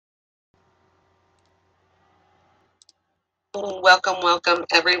Welcome, welcome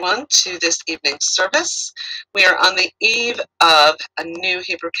everyone to this evening's service. We are on the eve of a new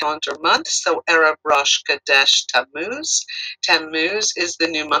Hebrew calendar month, so Erev Rosh Chodesh Tamuz. Tammuz is the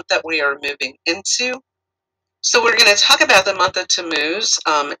new month that we are moving into. So we're going to talk about the month of Tammuz,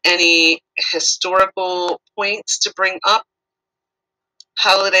 any historical points to bring up,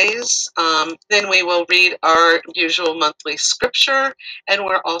 holidays. Then we will read our usual monthly scripture, and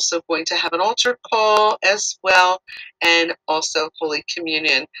we're also going to have an altar call as well, and also Holy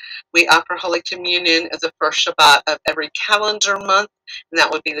Communion. We offer Holy Communion as the first Shabbat of every calendar month, and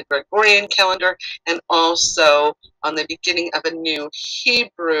that would be the Gregorian calendar, and also on the beginning of a new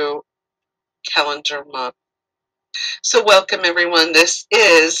Hebrew calendar month. So welcome everyone. This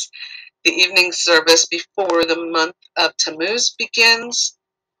is the evening service before the month of Tammuz begins,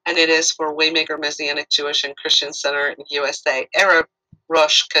 and it is for Waymaker Messianic Jewish and Christian Center in USA, Erev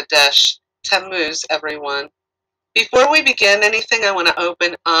Rosh Chodesh Tamuz, everyone. Before we begin anything, I want to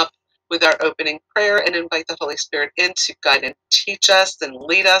open up with our opening prayer and invite the Holy Spirit in to guide and teach us and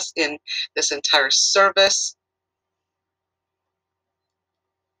lead us in this entire service.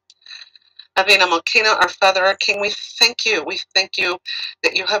 Avinu Malkeinu, our Father, our King, we thank you. We thank you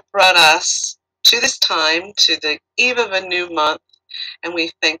that you have brought us to this time, to the eve of a new month. And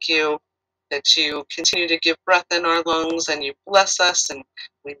we thank you that you continue to give breath in our lungs and you bless us. And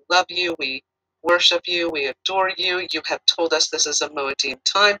we love you. We worship you. We adore you. You have told us this is a Moedim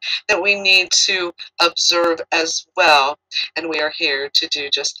time that we need to observe as well. And we are here to do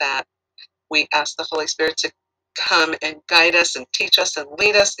just that. We ask the Holy Spirit to come and guide us and teach us and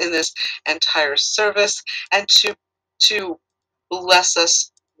lead us in this entire service and to bless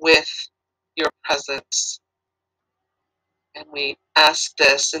us with your presence. And we ask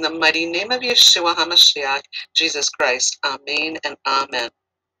this in the mighty name of Yeshua HaMashiach, Jesus Christ. Amen and amen.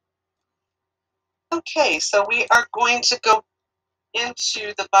 Okay, so we are going to go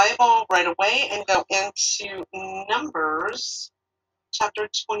into the Bible right away and go into Numbers chapter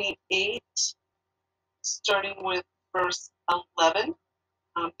 28, starting with verse 11.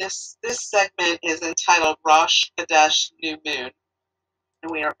 This segment is entitled Rosh Chodesh New Moon,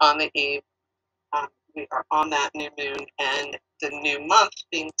 and we are on the eve. We are on that new moon, and the new month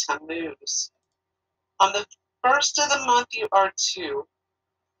being Tammuz. On the first of the month you are to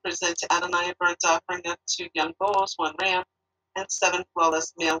present to Adonai a burnt offering of 2 young bulls, 1 ram, and 7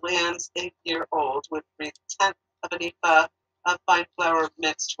 flawless male lambs, 8 year old, with 3/10 of an ephah of fine flour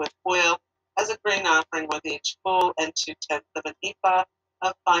mixed with oil, as a grain offering with each bull, and 2/10 of an ephah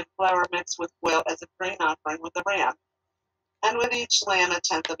of fine flour mixed with oil as a grain offering with the ram, and with each lamb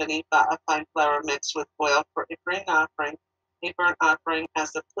 1/10 of an ephah of fine flour mixed with oil for a grain offering, a burnt offering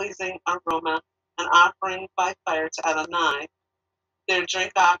as a pleasing aroma, an offering by fire to Adonai. Their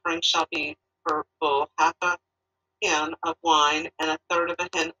drink offering shall be for bull 1/2 hin of wine, and 1/3 of a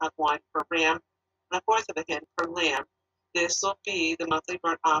hin of wine for ram, and 1/4 of a hin for lamb. This will be the monthly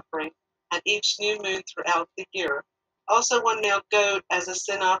burnt offering at each new moon throughout the year. Also 1 male goat as a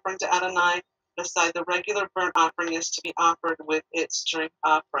sin offering to Adonai, beside the regular burnt offering is to be offered with its drink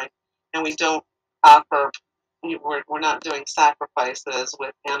offering. And we don't offer, we're not doing sacrifices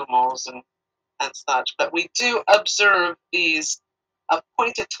with animals and such, but we do observe these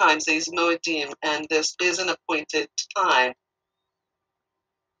appointed times, these Moedim, and this is an appointed time.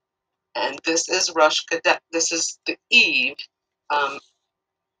 And this is Rosh Chodesh. This is the eve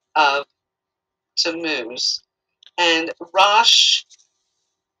of Tammuz. And Rosh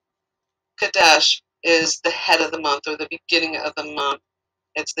Chodesh is the head of the month or the beginning of the month.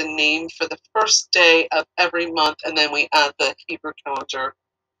 It's the name for the first day of every month, and then we add the Hebrew calendar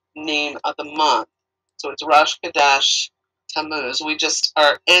name of the month. So it's Rosh Chodesh Tamuz. We just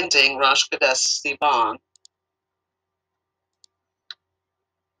are ending Rosh Chodesh Sivan.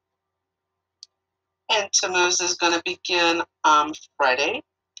 And Tammuz is going to begin Friday,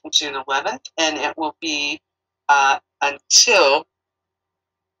 June 11th, and it will be until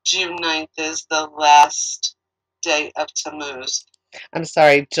June 9th is the last day of Tammuz. I'm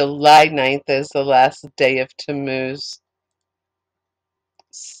sorry, July 9th is the last day of Tammuz.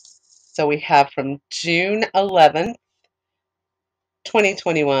 So we have from June 11th,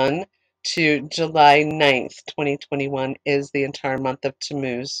 2021 to July 9th, 2021 is the entire month of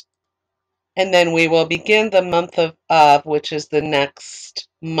Tammuz. And then we will begin the month of Av, which is the next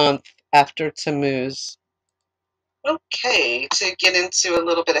month after Tammuz. Okay, to get into a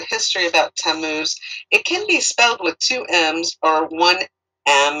little bit of history about Tammuz, it can be spelled with 2 M's or 1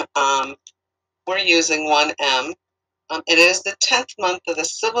 M. We're using 1 M. It is the 10th month of the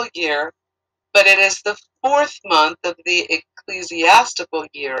civil year, but it is the 4th month of the ecclesiastical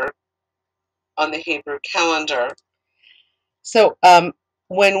year on the Hebrew calendar. So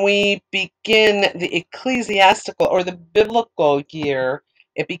when we begin the ecclesiastical or the biblical year,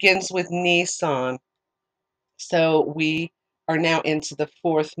 it begins with Nisan. So we are now into the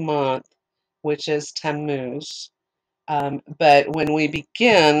fourth month, which is Tammuz. But when we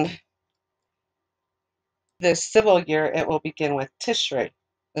begin this civil year, it will begin with Tishrei,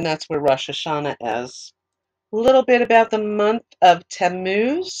 and that's where Rosh Hashanah is. A little bit about the month of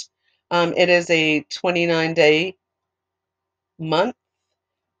Tammuz. It is a 29-day month,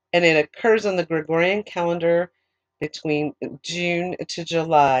 and it occurs on the Gregorian calendar between June to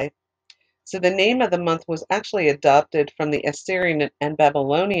July. So the name of the month was actually adopted from the Assyrian and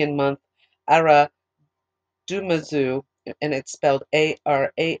Babylonian month Ara Dumazu, and it's spelled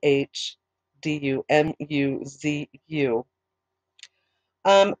Arahdumuzu.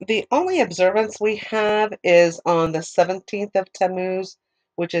 The only observance we have is on the 17th of Tammuz,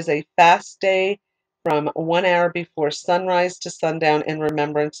 which is a fast day from 1 hour before sunrise to sundown in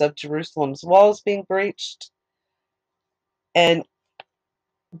remembrance of Jerusalem's walls being breached. And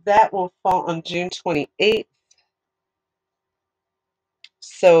that will fall on June 28th.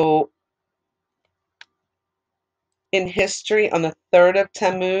 So in history, on the 3rd of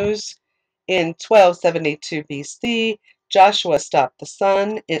Tammuz, in 1272 BC, Joshua stopped the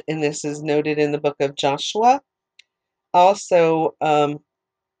sun, and this is noted in the book of Joshua. Also,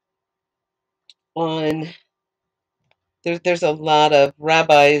 on there's a lot of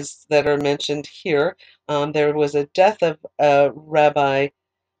rabbis that are mentioned here. There was a death of Rabbi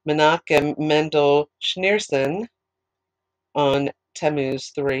Menachem Mendel Schneerson on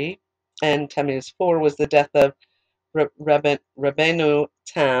Tammuz 3, and Tammuz 4 was the death of Rabbeinu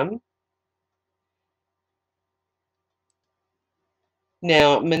Tam.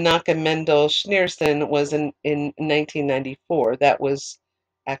 Now, Menachem Mendel Schneerson was in 1994. That was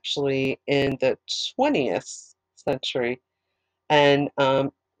actually in the 20th century. And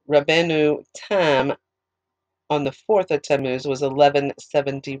Rabbeinu Tam on the 4th of Tammuz was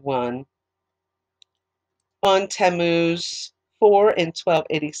 1171. On Tammuz 4 in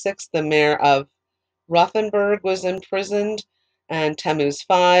 1286, the mayor of Rothenburg was imprisoned, and Tammuz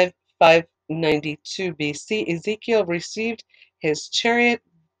 5, 592 BC, Ezekiel received his chariot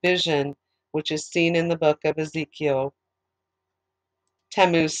vision, which is seen in the book of Ezekiel.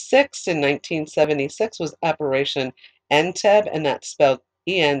 Tammuz 6 in 1976 was Operation Entebbe, and that's spelled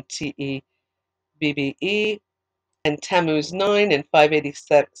Entebbe, and Tammuz 9 in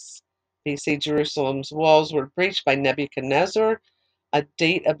 586 BC, Jerusalem's walls were breached by Nebuchadnezzar, a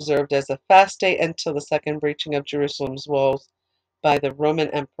date observed as a fast day until the second breaching of Jerusalem's walls by the Roman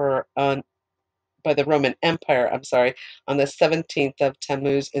Emperor on on the 17th of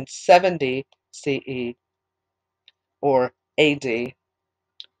Tammuz in 70 CE or AD. And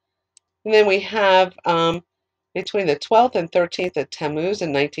then we have between the 12th and 13th of Tammuz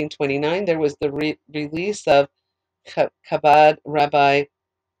in 1929, there was the release of Chabad Rabbi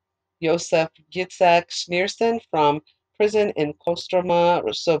Yosef Yitzhak Schneerson from prison in Kostroma,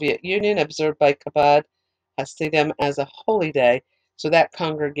 Soviet Union, observed by Chabad Hasidim as a holy day. So that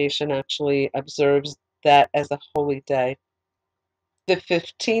congregation actually observes that as a holy day. The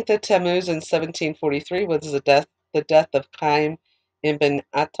 15th of Tammuz in 1743 was the death of Chaim ibn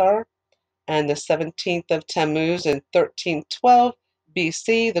Attar, and the 17th of Tammuz in 1312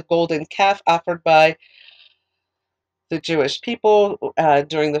 BC, the golden calf offered by the Jewish people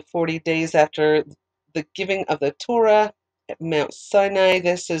during the 40 days after the giving of the Torah at Mount Sinai.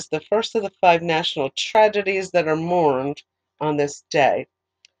 This is the first of the 5 national tragedies that are mourned on this day.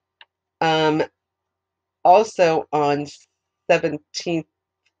 Also on 17th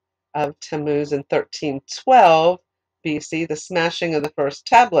of Tammuz in 1312 BC, the smashing of the first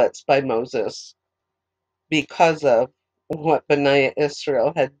tablets by Moses because of what Bnei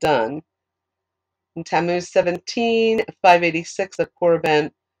Israel had done. In Tammuz 17, 586, the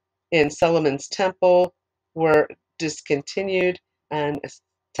Korban in Solomon's temple were discontinued, and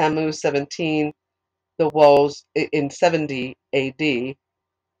Tammuz 17, the walls in 70 AD, the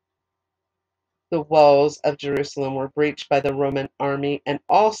walls of Jerusalem were breached by the Roman army, and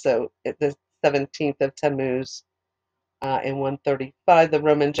also at the 17th of Tammuz in 135, the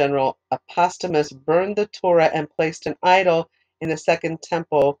Roman general Apostomus burned the Torah and placed an idol in the second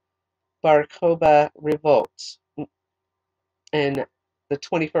temple. Bar Kokhba revolt. In the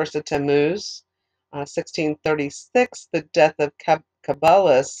 21st of Tammuz, 1636, the death of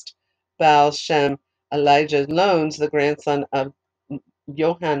Kabbalist Baal Shem Elijah Lones, the grandson of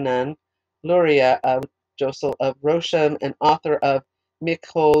Yohanan Luria of Joseph of Roshem, and author of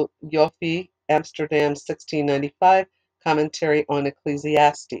Michol Yofi, Amsterdam, 1695, Commentary on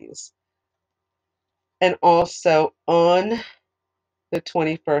Ecclesiastes. And also on the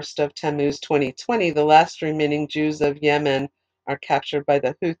 21st of Tammuz 2020, the last remaining Jews of Yemen are captured by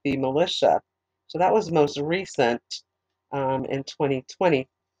the Houthi militia. So that was most recent in 2020.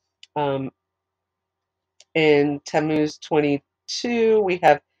 In Tammuz 22, we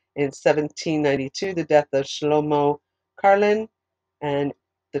have in 1792 the death of Shlomo Karlin, and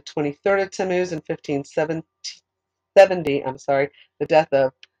the 23rd of Tammuz in 1570, the death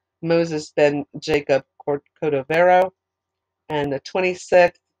of Moses ben Jacob Cordovero, and the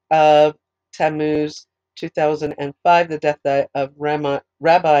 26th of Tammuz 2005, the death of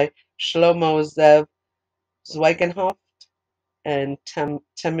Rabbi Shlomo Zev Zwigenhoff, and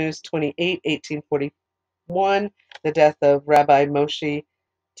Tammuz 28, 1841, the death of Rabbi Moshe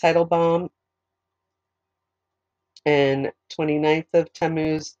Teitelbaum, and 29th of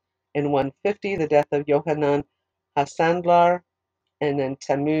Tammuz in 150, the death of Yohanan Hassandlar, and then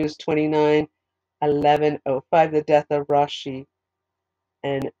Tammuz 29, 1105, the death of Rashi,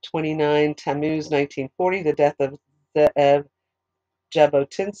 and 29 Tammuz 1940, the death of Ze'ev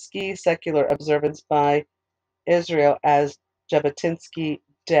Jabotinsky, secular observance by Israel as Jabotinsky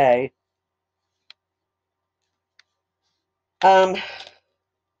Day.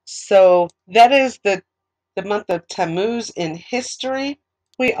 So that is the month of Tammuz in history.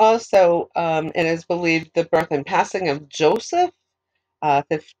 We also, it is believed, the birth and passing of Joseph,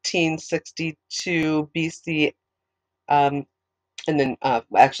 1562 BC, and then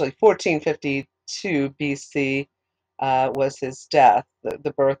actually 1452 BC was his death.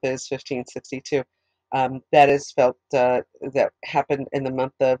 The birth is 1562. That is felt that happened in the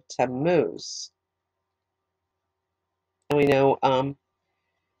month of Tammuz. And we know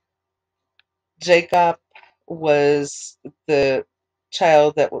Jacob was the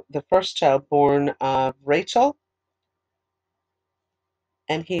first child born of Rachel,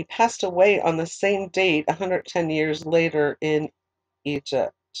 and he passed away on the same date 110 years later in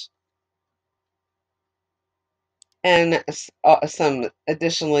Egypt. And some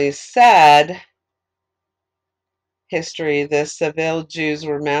additionally sad history, the Seville Jews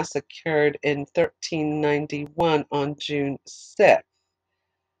were massacred in 1391 on June 6th.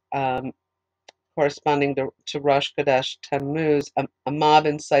 Corresponding to Rosh Chodesh Tamuz, a mob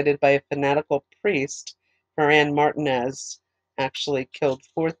incited by a fanatical priest, Ferran Martinez, actually killed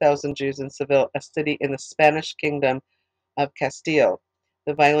 4,000 Jews in Seville, a city in the Spanish kingdom of Castile.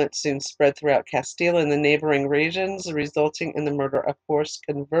 The violence soon spread throughout Castile and the neighboring regions, resulting in the murder of forced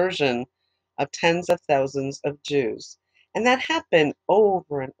conversion of tens of thousands of Jews. And that happened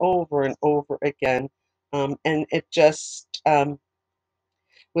over and over and over again. And it just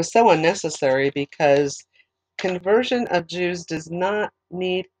was so unnecessary because conversion of Jews does not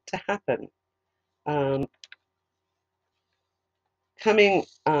need to happen. Coming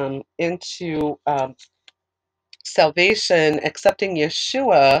into salvation, accepting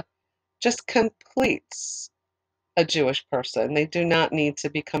Yeshua just completes a Jewish person. They do not need to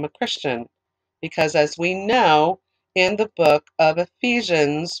become a Christian because, as we know in the book of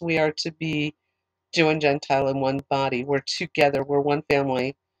Ephesians, we are to be Jew and Gentile in one body. We're together, we're one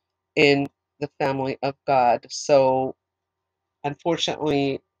family in the family of God. So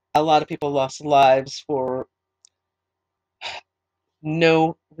unfortunately, a lot of people lost lives for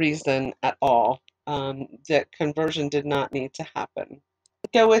no reason at all. That conversion did not need to happen.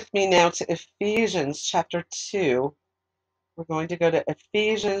 Go with me now to Ephesians chapter 2. We're going to go to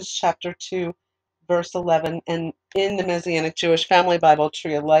Ephesians chapter 2, verse 11, and in the Messianic Jewish Family Bible,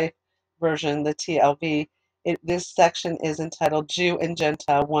 Tree of Life version, the TLV, this section is entitled Jew and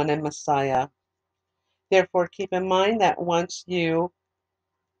Gentile, One in Messiah. Therefore, keep in mind that once you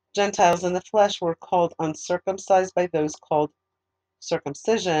Gentiles in the flesh were called uncircumcised by those called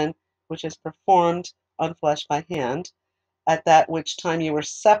circumcision, which is performed on flesh by hand, at that which time you were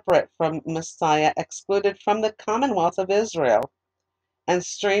separate from Messiah, excluded from the commonwealth of Israel, and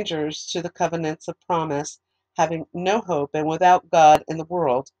strangers to the covenants of promise, having no hope and without God in the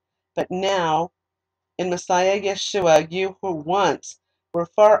world. But now, in Messiah Yeshua, you who once were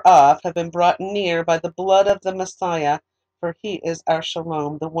far off have been brought near by the blood of the Messiah, for he is our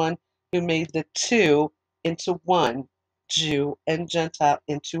Shalom, the one who made the two into one, Jew and Gentile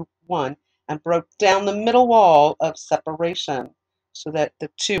into one, and broke down the middle wall of separation, so that the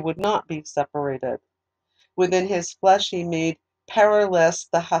two would not be separated. Within his flesh he made powerless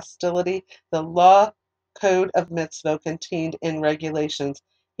the hostility, the law code of mitzvot contained in regulations.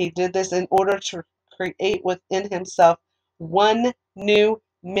 He did this in order to create within himself one new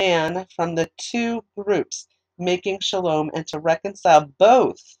man from the two groups, making shalom, and to reconcile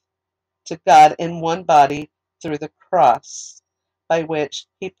both to God in one body through the cross, by which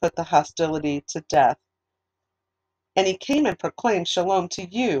he put the hostility to death. And he came and proclaimed shalom to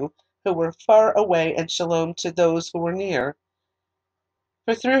you who were far away and shalom to those who were near.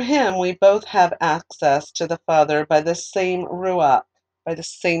 For through him we both have access to the Father by the same Ruach, by the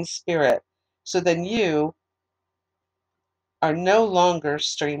same Spirit. So then you are no longer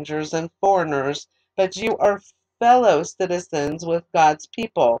strangers and foreigners, but you are fellow citizens with God's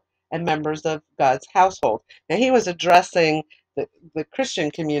people and members of God's household. Now, he was addressing the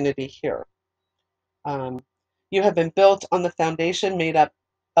Christian community here. Um, you have been built on the foundation made up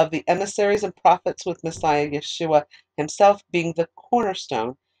of the emissaries and prophets, with Messiah Yeshua himself being the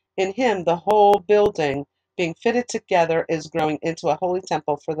cornerstone. In him, the whole building, being fitted together, is growing into a holy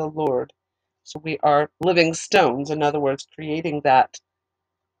temple for the Lord. So we are living stones, in other words, creating that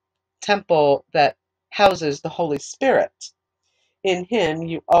temple that houses the Holy Spirit. In him,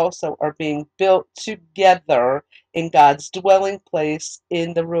 you also are being built together in God's dwelling place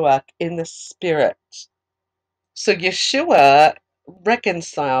in the Ruach, in the Spirit. So Yeshua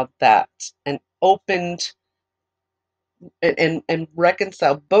reconciled that and opened and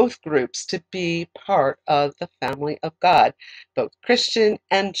reconciled both groups to be part of the family of God, both Christian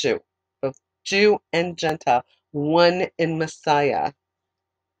and Jew, both Jew and Gentile, one in Messiah.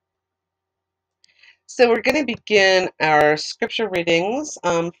 So we're going to begin our scripture readings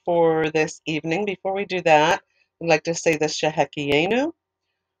for this evening. Before we do that, I'd like to say the Shehecheyenu,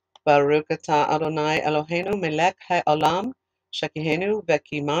 Baruch atah Adonai Eloheinu melech haolam, Shekihenu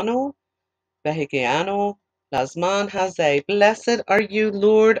vekimanu, vehigeanu lazman hazeh. Blessed are you,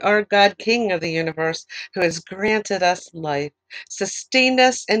 Lord our God, King of the universe, who has granted us life, sustained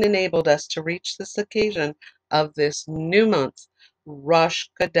us, and enabled us to reach this occasion of this new month, Rosh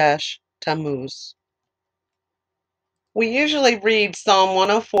Chodesh Tamuz. We usually read Psalm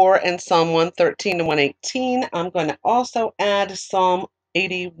 104 and Psalm 113 and 118. I'm going to also add Psalm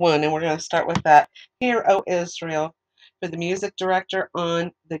 81, and we're going to start with that. Hear, O Israel, for the music director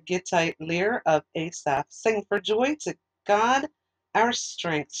on the Gittite lyre of Asaph. Sing for joy to God, our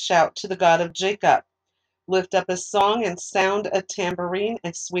strength. Shout to the God of Jacob. Lift up a song and sound a tambourine,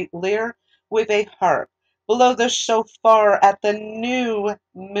 a sweet lyre with a harp. Blow the shofar at the new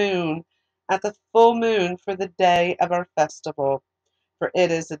moon, at the full moon for the day of our festival. For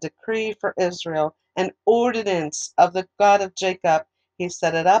it is a decree for Israel, an ordinance of the God of Jacob. He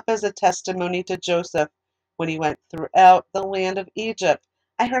set it up as a testimony to Joseph when he went throughout the land of Egypt.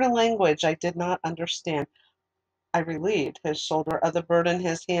 I heard a language I did not understand. I relieved his shoulder of the burden.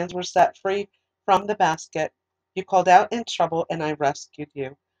 His hands were set free from the basket. You called out in trouble, and I rescued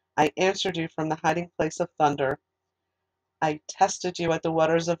you. I answered you from the hiding place of thunder. I tested you at the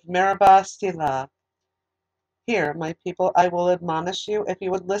waters of Meribah, Selah. Here, my people, I will admonish you if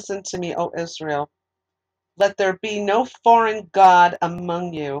you would listen to me, O Israel. Let there be no foreign god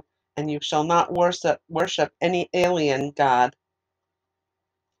among you, and you shall not worship any alien god.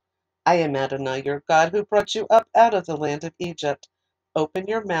 I am Adonai, your God, who brought you up out of the land of Egypt. Open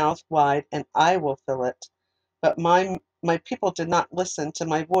your mouth wide, and I will fill it. But my people did not listen to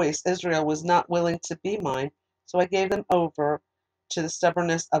my voice. Israel was not willing to be mine, so I gave them over to the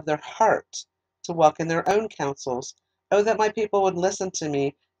stubbornness of their heart, to walk in their own counsels. Oh, that my people would listen to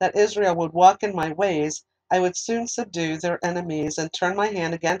me, that Israel would walk in my ways. I would soon subdue their enemies and turn my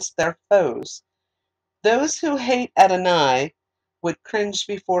hand against their foes. Those who hate Adonai would cringe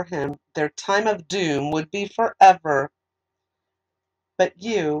before him. Their time of doom would be forever. But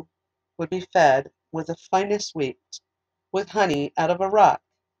you would be fed with the finest wheat, with honey out of a rock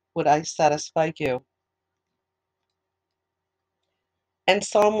would I satisfy you. And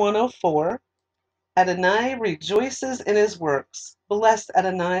Psalm 104, Adonai rejoices in his works. Bless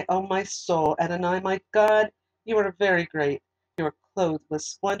Adonai, O my soul. Adonai, my God, you are very great. You are clothed with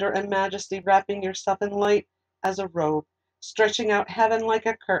splendor and majesty, wrapping yourself in light as a robe, stretching out heaven like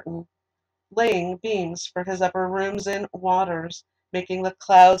a curtain, laying beams for his upper rooms in waters, making the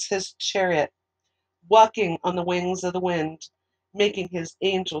clouds his chariot, walking on the wings of the wind, making his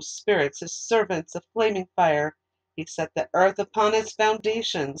angels spirits, his servants a flaming fire. He set the earth upon its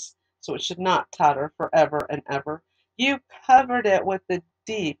foundations, so it should not totter forever and ever. You covered it with the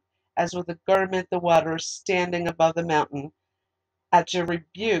deep, as with a garment the waters standing above the mountain. At your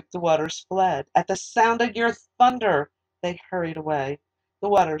rebuke the waters fled. At the sound of your thunder they hurried away. The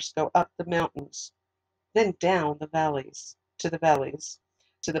waters go up the mountains, then down the valleys, to the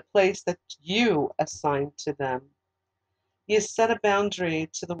place that you assigned to them. You set a boundary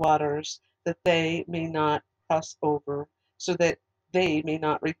to the waters, that they may not cross over, so that they may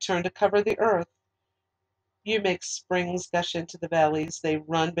not return to cover the earth. You make springs gush into the valleys, they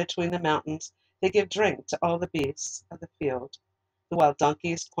run between the mountains, they give drink to all the beasts of the field. The wild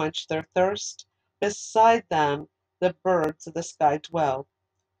donkeys quench their thirst. Beside them the birds of the sky dwell.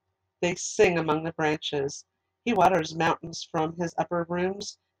 They sing among the branches. He waters mountains from his upper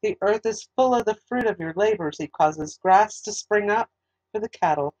rooms. The earth is full of the fruit of your labors. He causes grass to spring up for the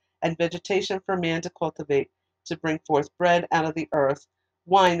cattle, and vegetation for man to cultivate, to bring forth bread out of the earth,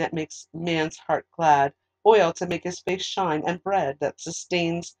 wine that makes man's heart glad, oil to make his face shine, and bread that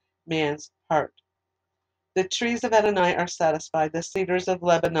sustains man's heart. The trees of Adonai are satisfied, the cedars of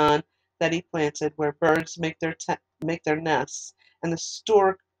Lebanon that he planted, where birds make their nests, and the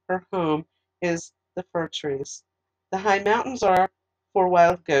stork her home is the fir trees. The high mountains are for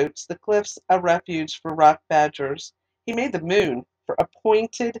wild goats, the cliffs a refuge for rock badgers. He made the moon for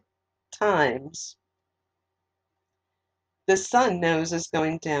appointed times. The sun knows is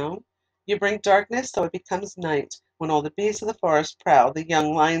going down. You bring darkness, so it becomes night. When all the beasts of the forest prowl, the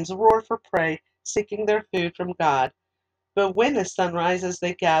young lions roar for prey, seeking their food from God. But when the sun rises,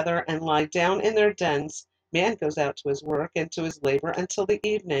 they gather and lie down in their dens. Man goes out to his work and to his labor until the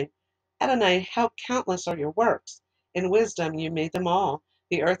evening. Adonai, how countless are your works! In wisdom you made them all.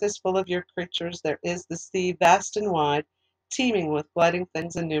 The earth is full of your creatures. There is the sea, vast and wide, teeming with gliding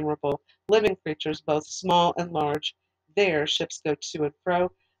things innumerable, living creatures both small and large. There ships go to and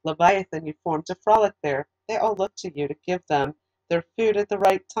fro. Leviathan you formed to frolic there. They all look to you to give them their food at the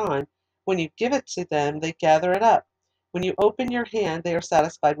right time. When you give it to them, they gather it up. When you open your hand, they are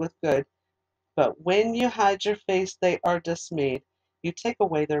satisfied with good. But when you hide your face, they are dismayed. You take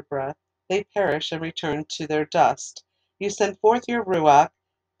away their breath. They perish and return to their dust. You send forth your Ruach.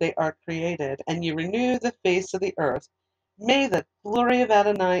 They are created, and you renew the face of the earth. May the glory of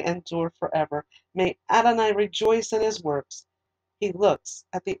Adonai endure forever. May Adonai rejoice in his works. He looks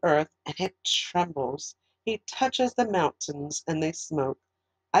at the earth, and it trembles. He touches the mountains, and they smoke.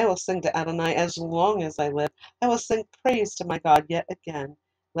 I will sing to Adonai as long as I live. I will sing praise to my God yet again.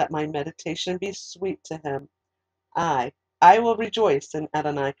 Let my meditation be sweet to him. I, I will rejoice in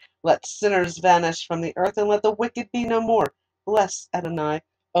Adonai. Let sinners vanish from the earth, and let the wicked be no more. Bless Adonai,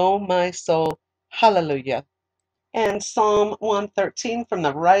 O my soul. Hallelujah. And Psalm 113 from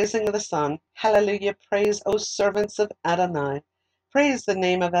the rising of the sun. Hallelujah. Praise, O servants of Adonai. Praise the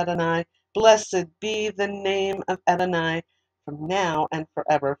name of Adonai. Blessed be the name of Adonai from now and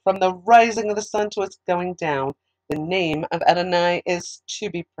forever. From the rising of the sun to its going down, the name of Adonai is to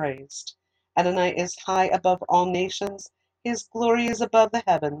be praised. Adonai is high above all nations. His glory is above the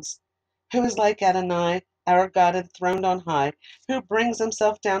heavens. Who is like Adonai, our God enthroned on high, who brings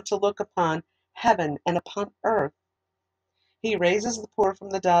himself down to look upon heaven and upon earth? He raises the poor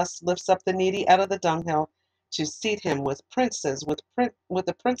from the dust, lifts up the needy out of the dunghill, to seat him with princes, with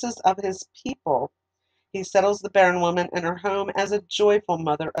the princes of his people. He settles the barren woman in her home as a joyful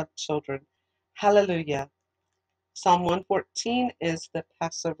mother of children. Hallelujah. Psalm 114 is the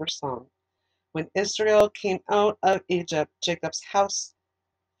Passover song. When Israel came out of Egypt, Jacob's house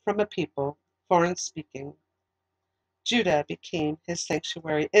from a people, foreign speaking, Judah became his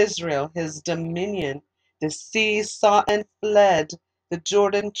sanctuary, Israel his dominion. The sea saw and fled, the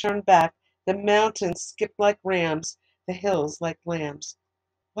Jordan turned back, the mountains skipped like rams, the hills like lambs.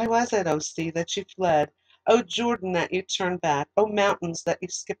 Why was it, O sea, that you fled? O Jordan, that you turned back? O mountains, that you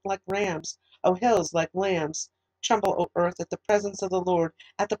skipped like rams? O hills like lambs? Tremble, O earth, at the presence of the Lord,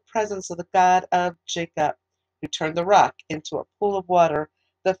 at the presence of the God of Jacob, who turned the rock into a pool of water,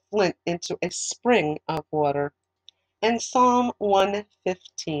 the flint into a spring of water. And Psalm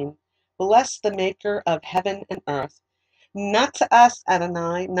 115. Bless the maker of heaven and earth. Not to us,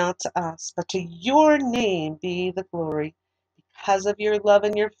 Adonai, not to us, but to your name be the glory. Because of your love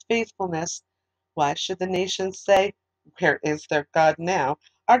and your faithfulness, why should the nations say, where is their God now?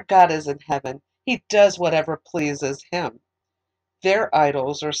 Our God is in heaven. He does whatever pleases him. Their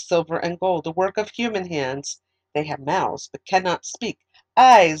idols are silver and gold, the work of human hands. They have mouths, but cannot speak,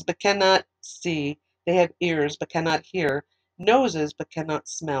 eyes, but cannot see. They have ears, but cannot hear, noses, but cannot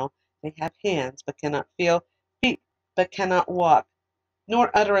smell. They have hands, but cannot feel, feet, but cannot walk,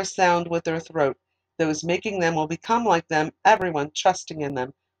 nor utter a sound with their throat. Those making them will become like them, everyone trusting in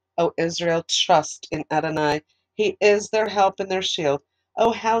them. O Israel, trust in Adonai. He is their help and their shield.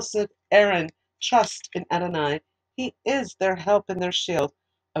 O house of Aaron, trust in Adonai. He is their help and their shield.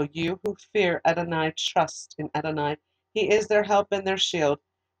 O you who fear Adonai, trust in Adonai. He is their help and their shield.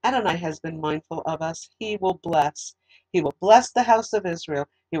 Adonai has been mindful of us. He will bless. He will bless the house of Israel.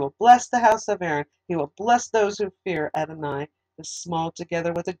 He will bless the house of Aaron. He will bless those who fear Adonai, the small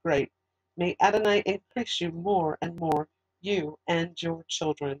together with the great. May Adonai increase you more and more, you and your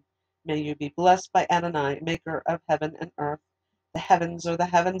children. May you be blessed by Adonai, maker of heaven and earth. The heavens are the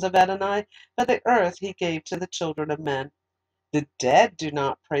heavens of Adonai, but the earth he gave to the children of men. The dead do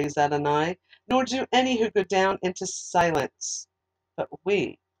not praise Adonai, nor do any who go down into silence. But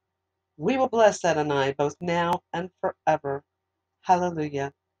we will bless Adonai both now and forever.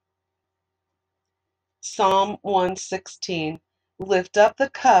 Hallelujah. Psalm 116. Lift up the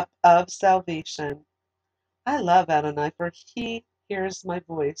cup of salvation. I love Adonai, for he hears my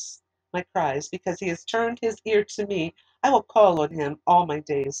voice, my cries, because he has turned his ear to me. I will call on him all my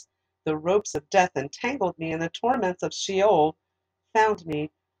days. The ropes of death entangled me, and the torments of Sheol found me.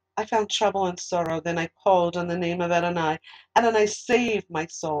 I found trouble and sorrow. Then I called on the name of Adonai. Adonai saved my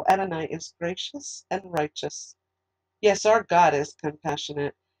soul. Adonai is gracious and righteous. Yes, our God is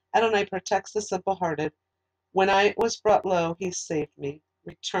compassionate. Adonai protects the simple-hearted. When I was brought low, he saved me.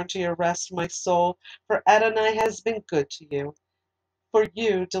 Return to your rest, my soul, for Adonai has been good to you. For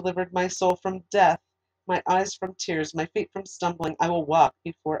you delivered my soul from death, my eyes from tears, my feet from stumbling. I will walk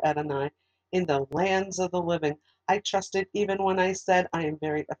before Adonai in the lands of the living. I trusted even when I said, I am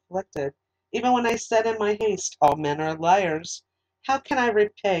very afflicted. Even when I said in my haste, all men are liars. How can I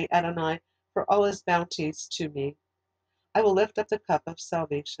repay Adonai for all his bounties to me? I will lift up the cup of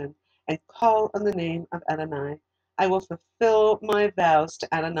salvation and call on the name of Adonai. I will fulfill my vows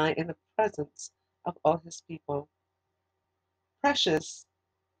to Adonai in the presence of all his people. Precious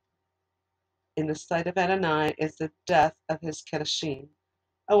in the sight of Adonai is the death of his Kedoshim.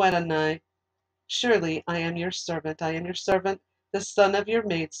 O Adonai, surely I am your servant. I am your servant, the son of your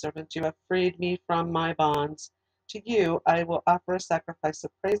maidservant. You have freed me from my bonds. To you I will offer a sacrifice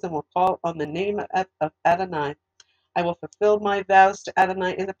of praise and will call on the name of Adonai. I will fulfill my vows to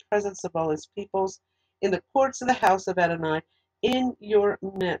Adonai in the presence of all his peoples, in the courts of the house of Adonai, in your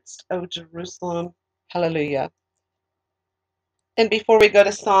midst, O Jerusalem. Hallelujah. And before we go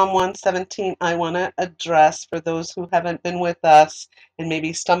to Psalm 117, I want to address for those who haven't been with us and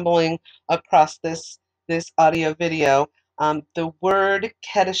maybe stumbling across this audio video. The word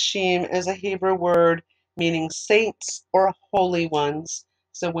Kedoshim is a Hebrew word meaning saints or holy ones.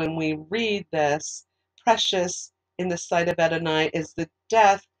 So when we read this, precious in the sight of Adonai is the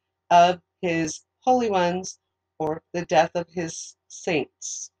death of his holy ones or the death of his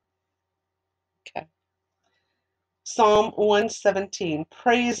saints. Okay. Psalm 117.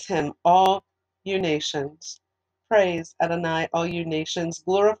 Praise him, all you nations. Praise Adonai, all you nations.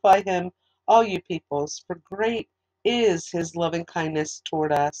 Glorify him, all you peoples, for great is his loving kindness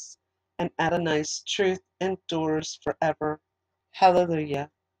toward us, and Adonai's truth endures forever. Hallelujah.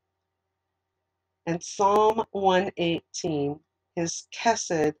 And Psalm 118. His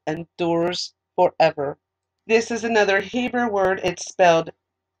chesed endures forever. This is another Hebrew word. It's spelled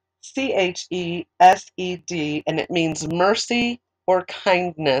Chesed, and it means mercy or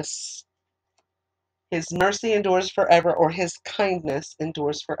kindness. His mercy endures forever, or his kindness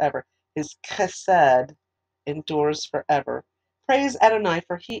endures forever. His chesed endures forever. Praise Adonai,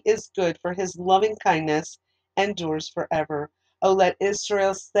 for he is good, for his loving kindness endures forever. O let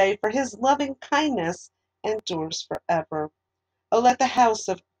Israel say, for his loving kindness endures forever. O let the house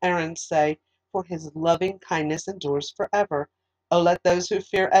of Aaron say, for his loving kindness endures forever. O let those who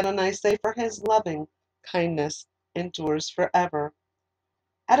fear Adonai say, for his loving kindness endures forever.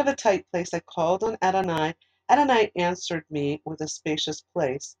 Out of a tight place I called on Adonai. Adonai answered me with a spacious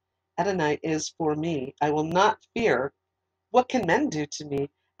place. Adonai is for me. I will not fear. What can men do to me?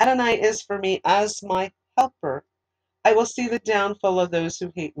 Adonai is for me as my helper. I will see the downfall of those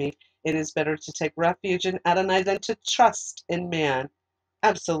who hate me. It is better to take refuge in Adonai than to trust in man.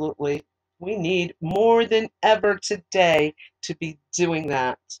 Absolutely. We need more than ever today to be doing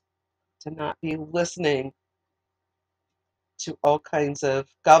that, to not be listening to all kinds of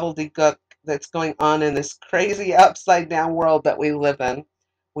gobbledygook that's going on in this crazy upside down world that we live in.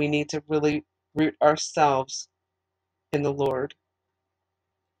 We need to really root ourselves in the Lord.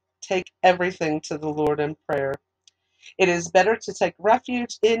 Take everything to the Lord in prayer. It is better to take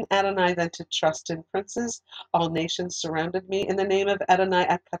refuge in Adonai than to trust in princes. All nations surrounded me. In the name of Adonai,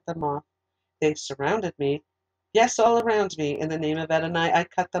 I cut them off. They surrounded me. Yes, all around me. In the name of Adonai, I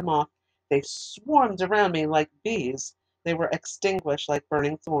cut them off. They swarmed around me like bees. They were extinguished like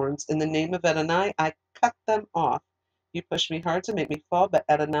burning thorns. In the name of Adonai, I cut them off. You pushed me hard to make me fall, but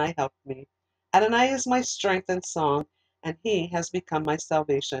Adonai helped me. Adonai is my strength and song, and he has become my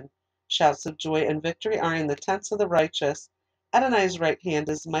salvation. Shouts of joy and victory are in the tents of the righteous. Adonai's right hand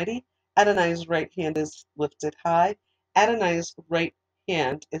is mighty. Adonai's right hand is lifted high. Adonai's right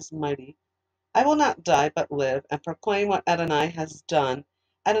hand is mighty. I will not die but live and proclaim what Adonai has done.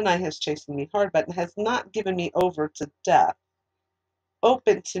 Adonai has chastened me hard, but has not given me over to death.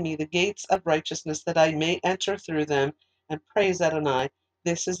 Open to me the gates of righteousness, that I may enter through them and praise Adonai.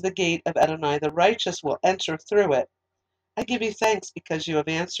 This is the gate of Adonai. The righteous will enter through it. I give you thanks because you have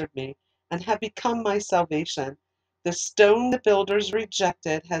answered me. and have become my salvation. The stone the builders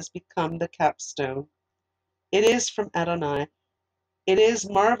rejected has become the capstone. It is from Adonai. It is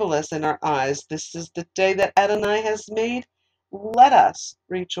marvelous in our eyes. This is the day that Adonai has made. Let us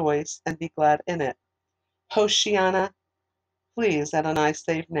rejoice and be glad in it. Hoshiana, please, Adonai,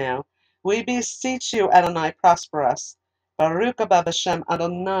 save now. We beseech you, Adonai, prosper us. Baruch haba b'shem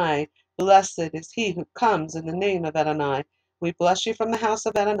Adonai. Blessed is he who comes in the name of Adonai. We bless you from the house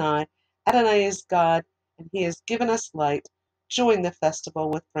of Adonai. Adonai is God, and he has given us light. Join the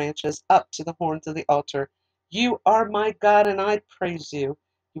festival with branches up to the horns of the altar. You are my God, and I praise you.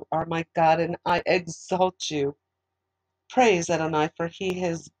 You are my God, and I exalt you. Praise Adonai, for he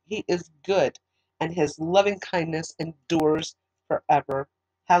is good, and his loving kindness endures forever.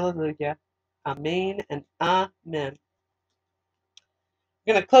 Hallelujah. Amen and amen.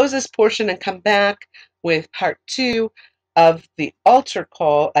 I'm going to close this portion and come back with part 2 of the altar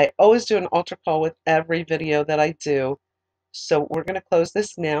call. I always do an altar call with every video that I do. So we're going to close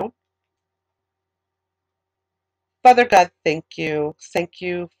this now. Father God, thank you. Thank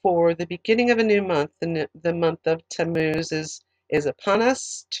you for the beginning of a new month. The month of Tammuz is upon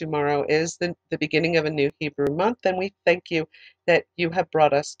us. Tomorrow is the beginning of a new Hebrew month, and we thank you that you have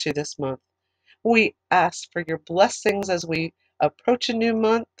brought us to this month. We ask for your blessings as we approach a new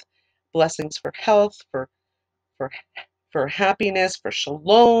month, blessings for health, for, for happiness, for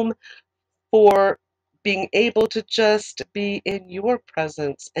shalom, for being able to just be in your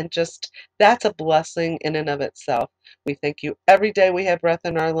presence, and just that's a blessing in and of itself. We thank you every day we have breath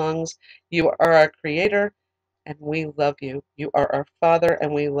in our lungs. You are our creator, and we love you. You are our Father,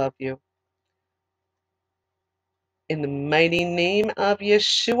 and we love you. In the mighty name of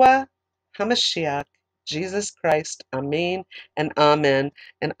Yeshua HaMashiach, Jesus Christ, Amen and Amen.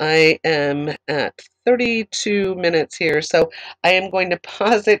 And I am at 32 minutes here, so I am going to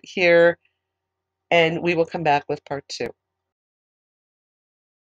pause it here, and we will come back with part 2.